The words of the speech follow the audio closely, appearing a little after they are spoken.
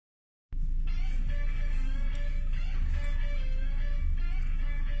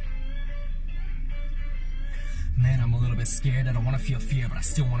Man, I'm a little bit scared. I don't wanna feel fear, but I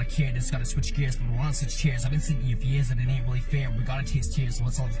still wanna care. Just gotta switch gears, but I wanna switch chairs. I've been sitting here for years and it ain't really fair. We gotta taste tears, so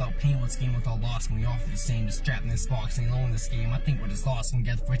what's all without pain? What's game without loss? When we all feel the same, just trapped in this box, ain't alone in this game. I think we're just lost, and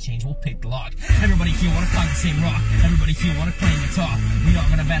together for a change, we'll pick the lock. Everybody here wanna climb the same rock. Everybody here wanna claim the top. We all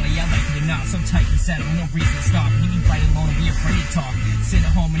gonna battle, yeah, like it or not. So tight and settle, no reason to stop. You be fighting alone and be afraid to talk. Sit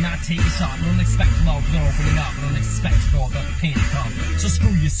at home and not take a shot. Don't expect love, don't open it up. Don't expect all the pain to come. So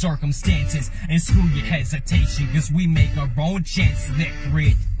screw your circumstances and screw your hesitation, cause we make our own chances that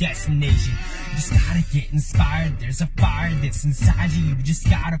create the destination. You just gotta get inspired. There's a fire that's inside you. You just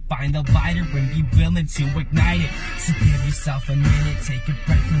gotta find the lighter and be willing to ignite it. So give yourself a minute, take a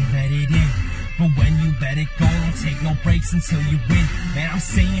breath and let it in. But when you let it go, don't take no breaks until you win. Man, I'm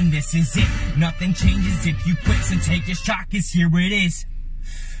saying this is it. Nothing changes if you quit, so take a shot, cause here it is.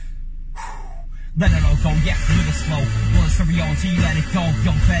 Let it all go, yeah, feel the slow. Bullets for real until you let it go.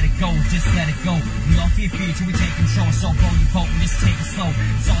 Yo, let it go, just let it go. We all feel fear till we take control. So blow your boat and just take it slow.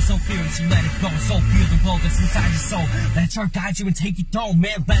 It's all so fear until you let it go. So feel the glow that's inside your soul. Let your guide you and take it down,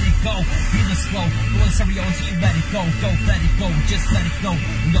 man, let it go. Feel the slow. Bullets for real until you let it go. Yo, let it go, just let it go.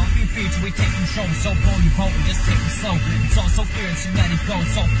 We all feel fear till we take control. So blow your boat and just take it slow. It's all so fear until you let it go.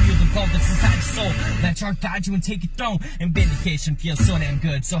 So feel the glow that's inside your soul. Let your guide you and take it down. And vindication feels so damn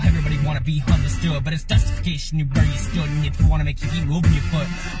good. So everybody wanna be understood. But it's justification, you where you stood. And if you wanna make you keep moving your foot,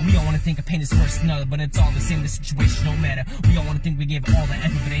 we all wanna think a pain is worse than another, but it's all the same, the situation don't matter. We all wanna think we give all the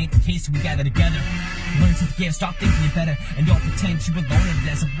effort, but it ain't the case, so we gather together. Learn to forgive, stop thinking you're better, and don't pretend you alone in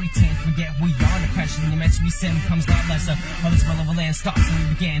the desert. Pretend forget we are the pressure, and the mention we sin becomes not lesser. Others run over land stops and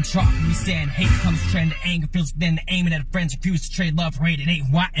we began, drop and we stand. Hate becomes trend, the anger feels within, the aiming at friends, refuse to trade love for hate. It ain't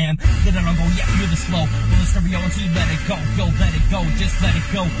who I am. Let it all go, yeah, feel the slow. Well, it's stereo until you let it go. Yo, let it go, just let it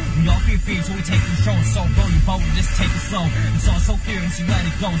go. We all feel fear till we take control. So blow your boat and just take it slow. It's all so clear until you let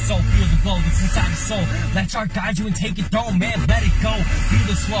it go. So feel the glow that's inside your soul. Let your guide you and take it down, man, let it go. Feel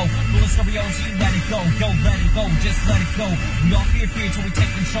the slow. Well, it's stereo until you let it go. Yo, let it go, just let it go. We all feel fear till we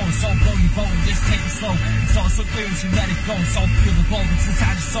take control. So blow your boat and just take it slow. It's all so clear until you let it go. So feel the glow that's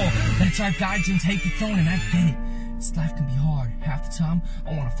inside your soul. Let your guide you and take it down, and I get it. This life can be hard. Half the time,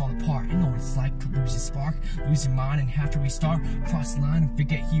 I wanna fall apart. I know what it's like to lose your spark, lose your mind and have to restart. Cross the line and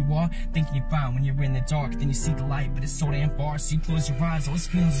forget who you are. Thinking you're fine when you're in the dark. Then you see the light, but it's so damn far. So you close your eyes, all those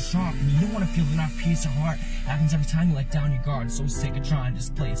feelings are sharp. And you don't wanna feel enough peace or heart. Happens every time you let down your guard. So sick of trying,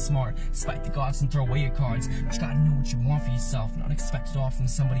 just play it smart. Spike the gods and throw away your cards. But you gotta know what you want for yourself. Not expect it all from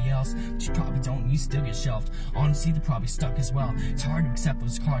somebody else. But you probably don't, and you still get shelved. Honestly, they're probably stuck as well. It's hard to accept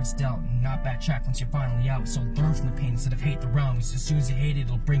those cards dealt and not backtrack once you're finally out. So learn from the pain instead of hate the round. Cause as soon as you hate it,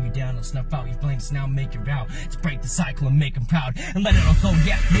 it'll bring you down. It'll snuff out your flames. Now make it out to break the cycle and make them proud. And let it all go,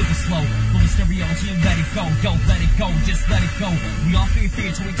 yeah, feel the slow. Blow the stereo until you let it go. Yo, let it go, just let it go. We all feel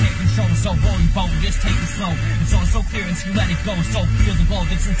fear till we take control. So blow your boat, just take it slow. It's all so clear until you let it go. So feel the glow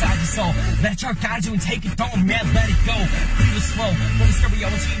that's inside your soul. Let your guide you and take it down, man, let it go. Feel the slow. Blow the stereo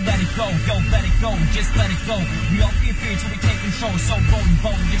until you let it go. Yo, let it go, just let it go. We all feel fear till we take control. So blow your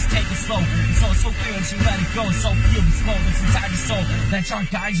boat, just take it slow. It's all so clear until you let it go. So feel the slow that's inside your soul. Let your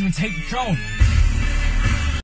guide you and take the throne.